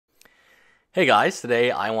Hey guys,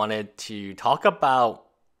 today I wanted to talk about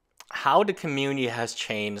how the community has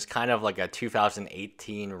changed, kind of like a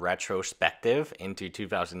 2018 retrospective into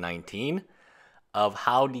 2019 of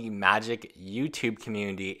how the Magic YouTube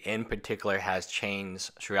community in particular has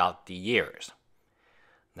changed throughout the years.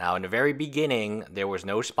 Now, in the very beginning, there was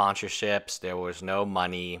no sponsorships, there was no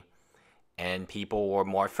money, and people were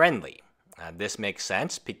more friendly. This makes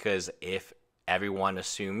sense because if everyone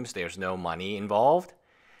assumes there's no money involved,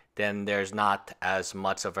 then there's not as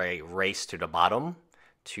much of a race to the bottom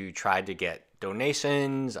to try to get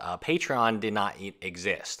donations. Patreon did not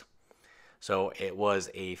exist. So it was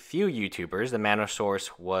a few YouTubers. The mana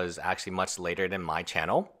source was actually much later than my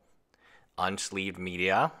channel. Unsleeved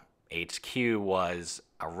Media HQ was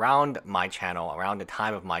around my channel, around the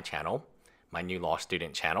time of my channel, my new law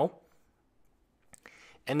student channel.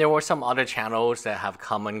 And there were some other channels that have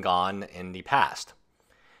come and gone in the past.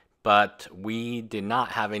 But we did not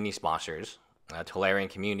have any sponsors. Tolarian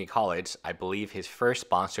Community College, I believe his first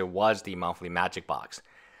sponsor was the monthly Magic Box.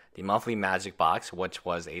 The monthly Magic Box, which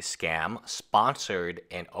was a scam, sponsored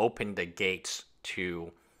and opened the gates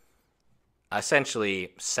to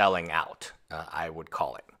essentially selling out, I would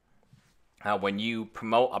call it. When you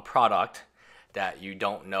promote a product that you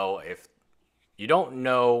don't know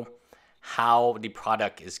how the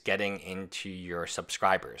product is getting into your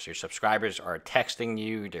subscribers. Your subscribers are texting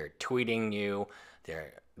you, they're tweeting you,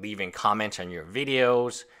 they're leaving comments on your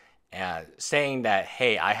videos, saying that,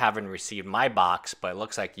 hey, I haven't received my box, but it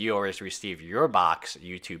looks like you always received your box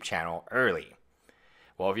YouTube channel early.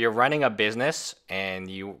 Well, if you're running a business and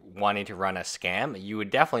you wanting to run a scam, you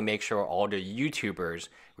would definitely make sure all the YouTubers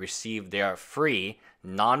receive their free,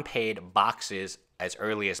 non-paid boxes as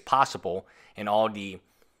early as possible, and all the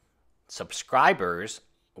subscribers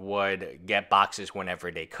would get boxes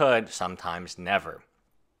whenever they could, sometimes never.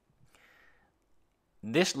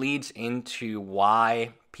 This leads into why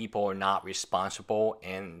people are not responsible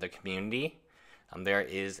in the community. There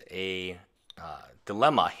is a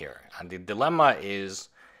dilemma here. And the dilemma is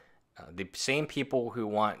the same people who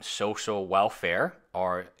want social welfare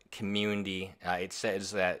or community. It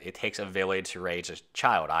says that it takes a village to raise a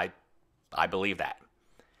child. I believe that.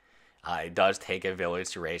 It does take a village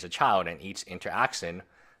to raise a child, and each interaction.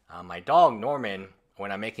 My dog, Norman,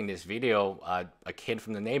 when I'm making this video, a kid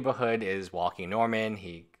from the neighborhood is walking Norman.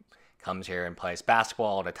 He comes here and plays basketball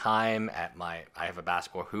all the time. I have a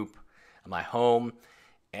basketball hoop at my home,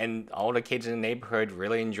 and all the kids in the neighborhood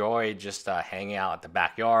really enjoy just hanging out at the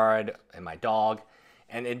backyard and my dog.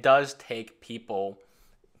 And it does take people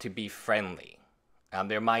to be friendly.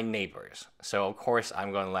 They're my neighbors, so of course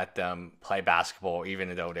I'm going to let them play basketball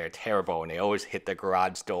even though they're terrible and they always hit the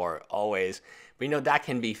garage door, always. But that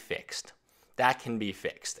can be fixed. That can be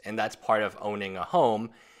fixed, and that's part of owning a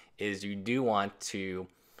home, is you do want to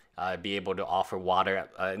be able to offer water.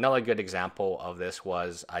 Another good example of this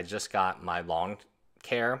was I just got my lawn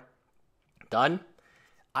care done.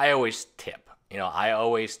 I always tip. I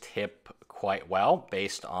always tip quite well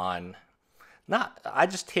based on... I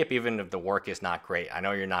just tip even if the work is not great. I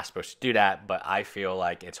know you're not supposed to do that, but I feel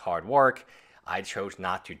like it's hard work. I chose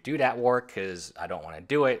not to do that work because I don't want to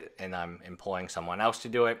do it, and I'm employing someone else to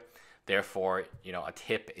do it. Therefore, a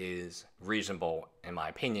tip is reasonable, in my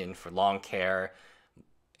opinion, for lawn care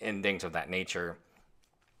and things of that nature.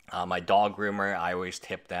 My dog groomer, I always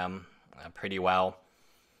tip them pretty well.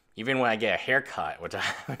 Even when I get a haircut, which I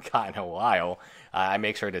haven't gotten in a while, I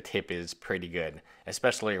make sure the tip is pretty good,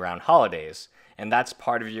 especially around holidays. And that's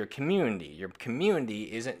part of your community. Your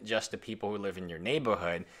community isn't just the people who live in your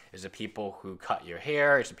neighborhood. It's the people who cut your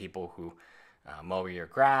hair. It's the people who mow your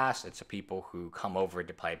grass. It's the people who come over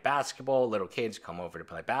to play basketball. Little kids come over to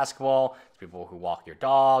play basketball. It's people who walk your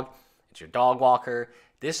dog. It's your dog walker.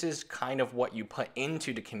 This is kind of what you put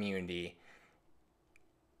into the community.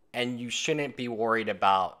 And you shouldn't be worried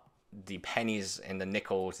about the pennies and the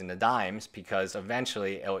nickels and the dimes, because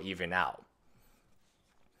eventually it'll even out.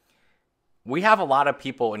 We have a lot of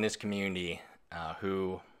people in this community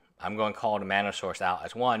who, I'm going to call the mana source out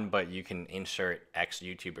as one, but you can insert X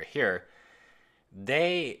YouTuber here.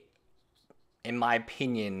 They, in my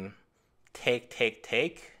opinion,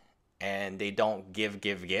 take, and they don't give.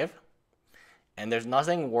 And there's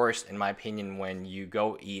nothing worse, in my opinion, when you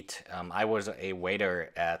go eat. I was a waiter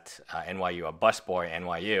at NYU, a busboy at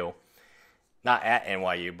NYU. Not at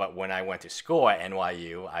NYU, but when I went to school at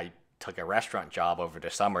NYU, I took a restaurant job over the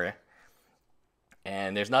summer.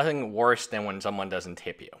 And there's nothing worse than when someone doesn't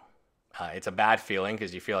tip you. It's a bad feeling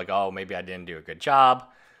because you feel like, oh, maybe I didn't do a good job,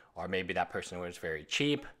 or maybe that person was very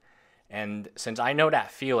cheap. And since I know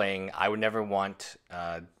that feeling, I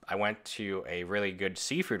I went to a really good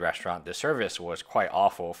seafood restaurant. The service was quite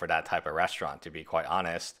awful for that type of restaurant, to be quite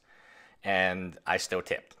honest. And I still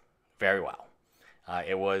tipped very well.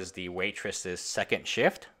 It was the waitress's second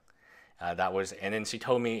shift. And then she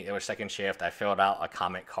told me it was second shift. I filled out a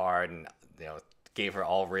comment card and gave her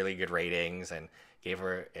all really good ratings and gave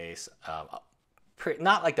her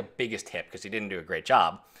not like the biggest tip because she didn't do a great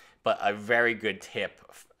job, but a very good tip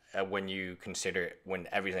when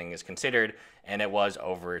everything is considered, and it was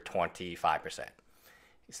over 25%.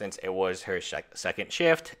 Since it was her second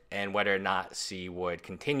shift, and whether or not she would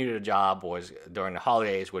continue the job was during the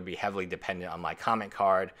holidays would be heavily dependent on my comment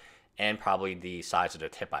card and probably the size of the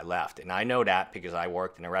tip I left. And I know that because I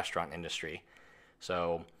worked in the restaurant industry.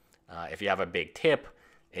 So if you have a big tip,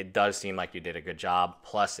 it does seem like you did a good job.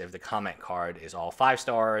 Plus, if the comment card is all 5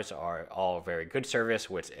 stars or all very good service,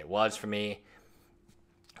 which it was for me,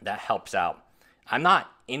 that helps out. I'm not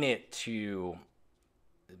in it to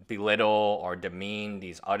belittle or demean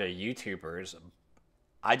these other YouTubers.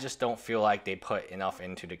 I just don't feel like they put enough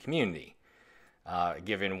into the community,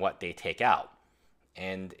 given what they take out.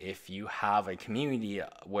 And if you have a community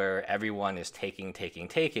where everyone is taking,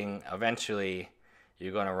 eventually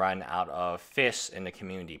you're going to run out of fish in the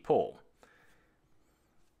community pool.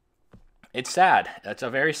 It's sad. That's a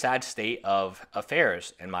very sad state of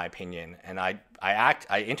affairs, in my opinion. And I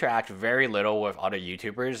interact very little with other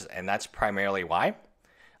YouTubers, and that's primarily why.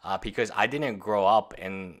 Because I didn't grow up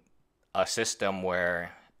in a system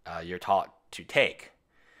where you're taught to take.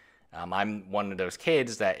 I'm one of those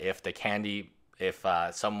kids that if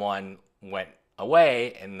someone went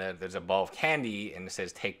away and there's a bowl of candy and it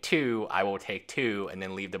says take 2, I will take 2 and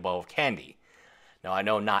then leave the bowl of candy. Now, I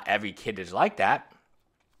know not every kid is like that,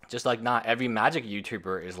 just like not every Magic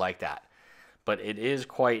YouTuber is like that. But it is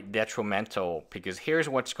quite detrimental because here's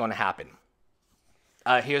what's going to happen.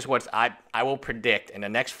 Here's what I will predict. In the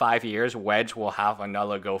next 5 years, Wedge will have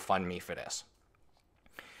another GoFundMe for this.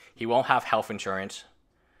 He won't have health insurance.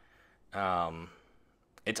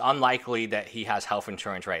 It's unlikely that he has health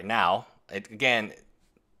insurance right now.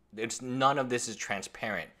 None of this is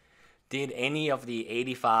transparent. Did any of the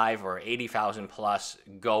 85 or 80,000 plus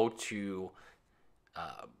go to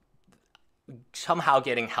somehow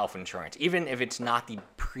getting health insurance? Even if it's not the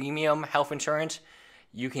premium health insurance,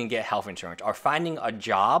 you can get health insurance. Or finding a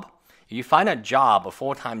job. If you find a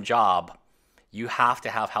full-time job, you have to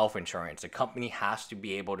have health insurance. The company has to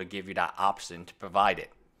be able to give you that option to provide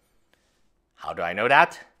it. How do I know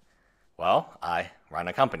that? Well, I run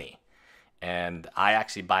a company. And I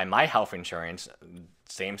actually buy my health insurance,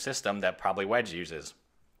 same system that probably Wedge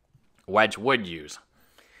would use.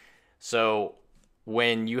 So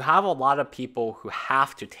when you have a lot of people who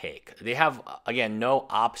have to take, they have, again, no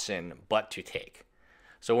option but to take.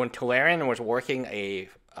 So when Tolarian was working a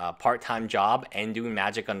part-time job and doing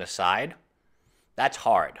Magic on the side, that's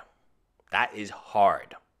hard. That is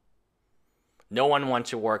hard. No one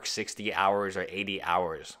wants to work 60 hours or 80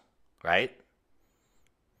 hours, right?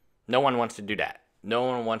 No one wants to do that. No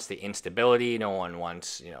one wants the instability. No one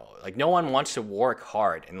wants, no one wants to work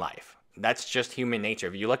hard in life. That's just human nature.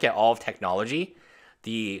 If you look at all of technology,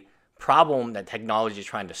 the problem that technology is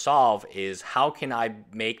trying to solve is how can I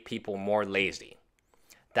make people more lazy?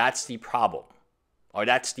 That's the problem, or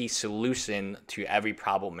that's the solution to every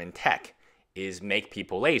problem in tech, is make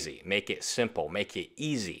people lazy, make it simple, make it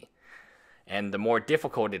easy. And the more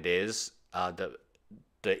difficult it is,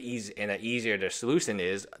 the easier the solution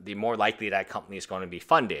is, the more likely that company is going to be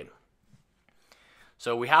funded.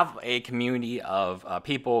 So we have a community of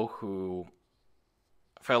people who,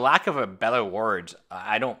 for lack of a better words,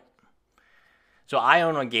 So I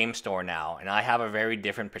own a game store now, and I have a very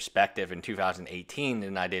different perspective in 2018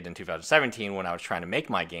 than I did in 2017 when I was trying to make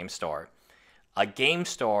my game store. A game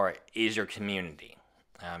store is your community.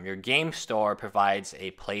 Your game store provides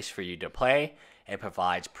a place for you to play. It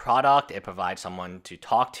provides product. It provides someone to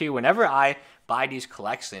talk to. Whenever I buy these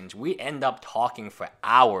collections, we end up talking for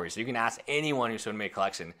hours. You can ask anyone who's sold me a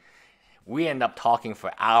collection. We end up talking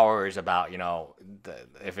for hours about,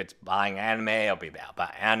 if it's buying anime, it'll be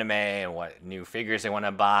about anime and what new figures they want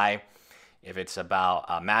to buy. If it's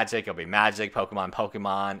about Magic, it'll be Magic,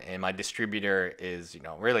 Pokemon. And my distributor is,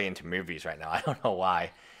 really into movies right now. I don't know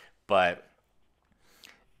why, but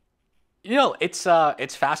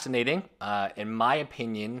it's fascinating. In my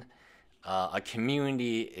opinion, a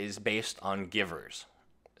community is based on givers.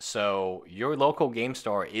 So your local game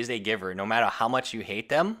store is a giver. No matter how much you hate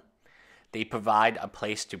them, they provide a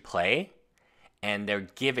place to play, and they're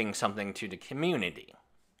giving something to the community.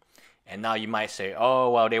 And now you might say,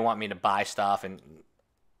 oh, well, they want me to buy stuff. And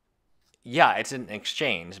yeah, it's an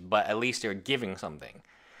exchange, but at least they're giving something.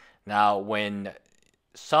 Now, when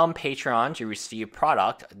some Patreons, you receive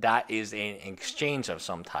product that is an exchange of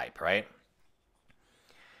some type, right?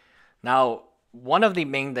 Now, one of the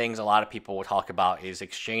main things a lot of people will talk about is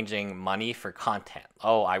exchanging money for content.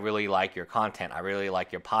 Oh, I really like your content. I really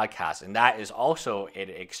like your podcast. And that is also an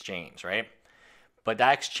exchange, right? But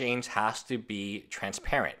that exchange has to be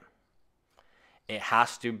transparent. It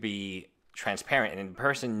has to be transparent. And the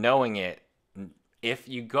person knowing it, if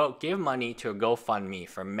you go give money to a GoFundMe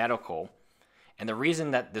for medical, and the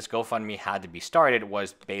reason that this GoFundMe had to be started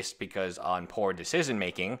was based because on poor decision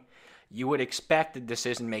making, you would expect the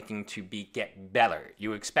decision making to get better.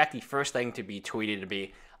 You expect the first thing to be tweeted to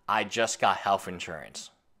be, I just got health insurance.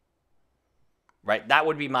 Right? That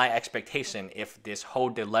would be my expectation if this whole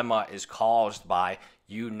dilemma is caused by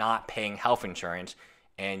you not paying health insurance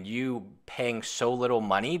and you paying so little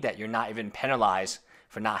money that you're not even penalized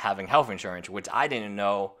for not having health insurance, which I didn't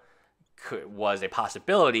know was a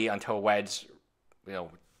possibility until Wedge,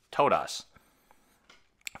 told us.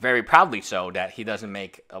 Very proudly so, that he doesn't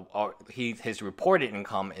make, his reported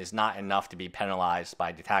income is not enough to be penalized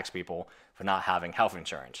by the tax people for not having health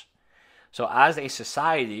insurance. So as a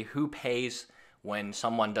society, who pays when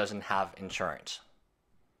someone doesn't have insurance?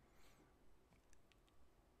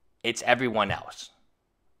 It's everyone else.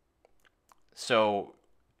 So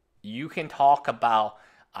you can talk about,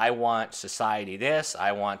 I want society this,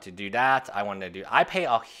 I want to do that, I pay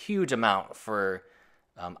a huge amount for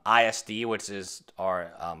ISD, which is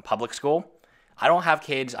our public school. I don't have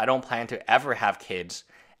kids. I don't plan to ever have kids.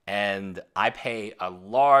 And I pay a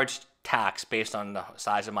large tax based on the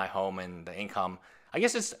size of my home and the income. I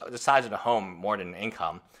guess it's the size of the home more than the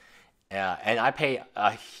income. And I pay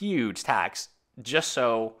a huge tax just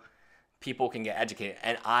so people can get educated.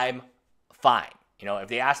 And I'm fine. If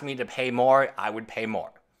they asked me to pay more, I would pay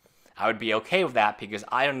more. I would be okay with that because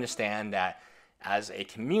I understand that as a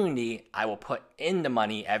community, I will put in the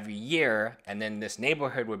money every year, and then this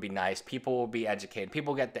neighborhood would be nice. People will be educated.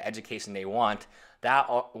 People get the education they want. That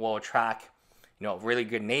will attract, really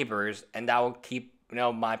good neighbors, and that will keep,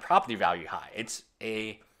 my property value high. It's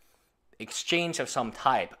a exchange of some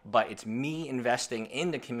type, but it's me investing in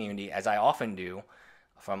the community, as I often do,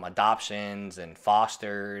 from adoptions and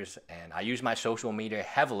fosters, and I use my social media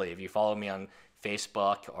heavily. If you follow me on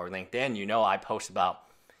Facebook or LinkedIn, I post about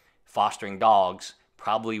fostering dogs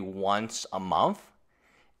probably once a month.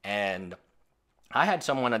 And I had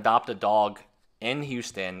someone adopt a dog in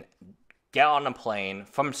Houston, get on a plane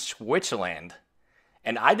from Switzerland.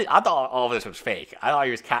 And I thought all of this was fake. I thought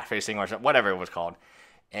he was catfishing or whatever it was called.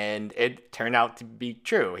 And it turned out to be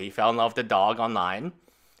true. He fell in love with the dog online.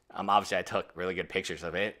 Obviously, I took really good pictures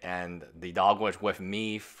of it. And the dog was with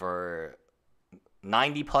me for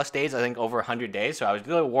 90 plus days, I think over 100 days. So I was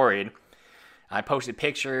really worried. I posted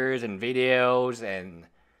pictures and videos, and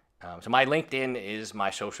so my LinkedIn is my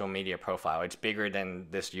social media profile. It's bigger than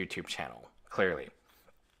this YouTube channel, clearly.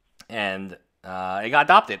 And it got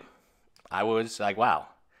adopted. I was like, wow.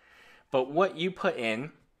 But what you put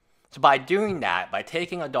in, so by doing that, by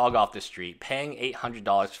taking a dog off the street, paying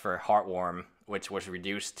 $800 for Heartworm, which was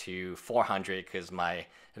reduced to $400 because my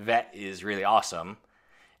vet is really awesome,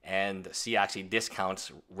 and she actually discounts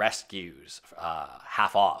rescues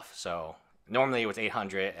half off. So normally it was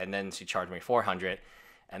 $800, and then she charged me $400,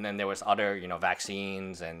 and then there was other,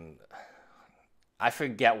 vaccines, and I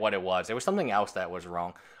forget what it was. There was something else that was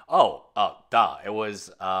wrong. It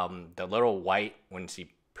was the little white, when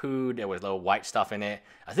she pooed, there was little white stuff in it.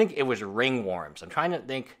 I think it was ringworms. I'm trying to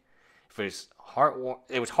think if it was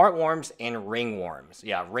heartworms and ringworms.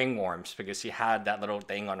 Yeah, ringworms, because she had that little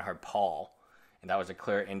thing on her paw, and that was a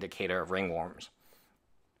clear indicator of ringworms.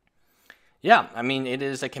 Yeah, it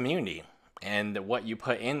is a community. And what you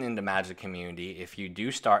put in the Magic community, if you do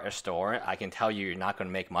start a store, I can tell you you're not going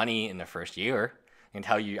to make money in the first year. I can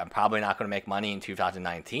tell you I'm probably not going to make money in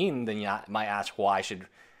 2019. Then you might ask, why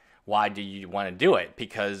do you want to do it?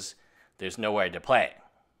 Because there's nowhere to play.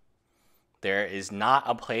 There is not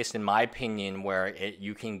a place, in my opinion, where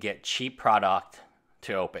you can get cheap product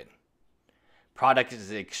to open. Product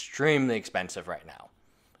is extremely expensive right now.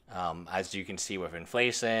 As you can see with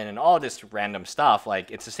inflation and all this random stuff,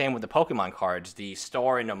 it's the same with the Pokemon cards. The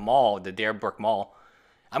store in the mall, the Deerbrook Mall,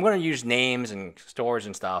 I'm going to use names and stores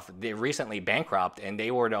and stuff. They recently bankrupt, and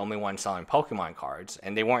they were the only ones selling Pokemon cards,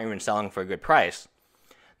 and they weren't even selling for a good price.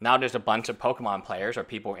 Now there's a bunch of Pokemon players or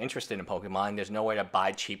people interested in Pokemon, and there's no way to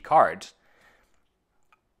buy cheap cards.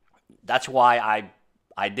 That's why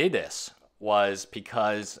I did this, was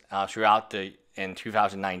because in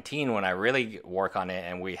 2019, when I really work on it,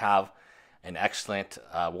 and we have an excellent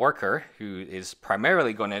worker who is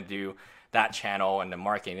primarily going to do that channel and the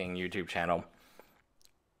marketing YouTube channel,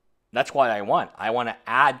 that's what I want. I want to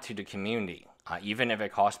add to the community, even if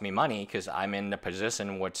it costs me money, because I'm in the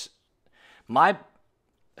position which my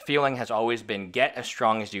feeling has always been get as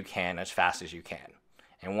strong as you can, as fast as you can.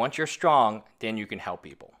 And once you're strong, then you can help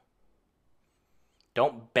people.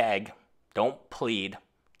 Don't beg, don't plead,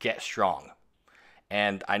 get strong.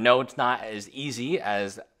 And I know it's not as easy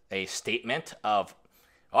as a statement of,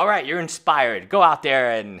 all right, you're inspired, go out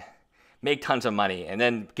there and make tons of money and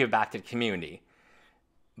then give back to the community.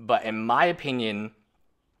 But in my opinion,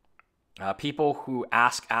 people who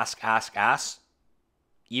ask,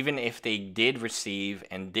 even if they did receive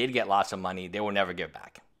and did get lots of money, they will never give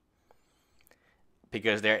back.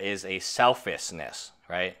 Because there is a selfishness,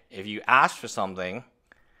 right? If you ask for something,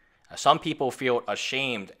 some people feel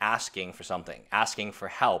ashamed asking for something, asking for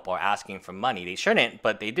help or asking for money. They shouldn't,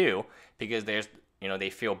 but they do, because they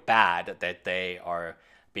feel bad that they are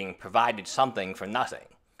being provided something for nothing.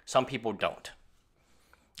 Some people don't.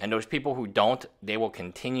 And those people who don't, they will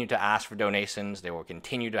continue to ask for donations. They will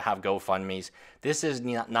continue to have GoFundMes. This is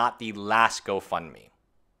not the last GoFundMe.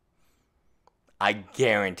 I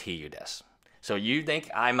guarantee you this. So you think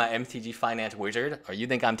I'm an MTG finance wizard, or you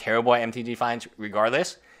think I'm terrible at MTG finance?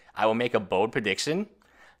 Regardless, I will make a bold prediction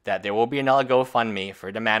that there will be another GoFundMe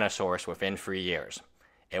for the mana source within 3 years.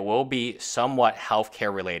 It will be somewhat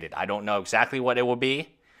healthcare related. I don't know exactly what it will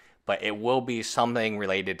be, but it will be something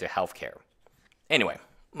related to healthcare. Anyway,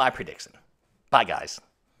 my prediction. Bye, guys.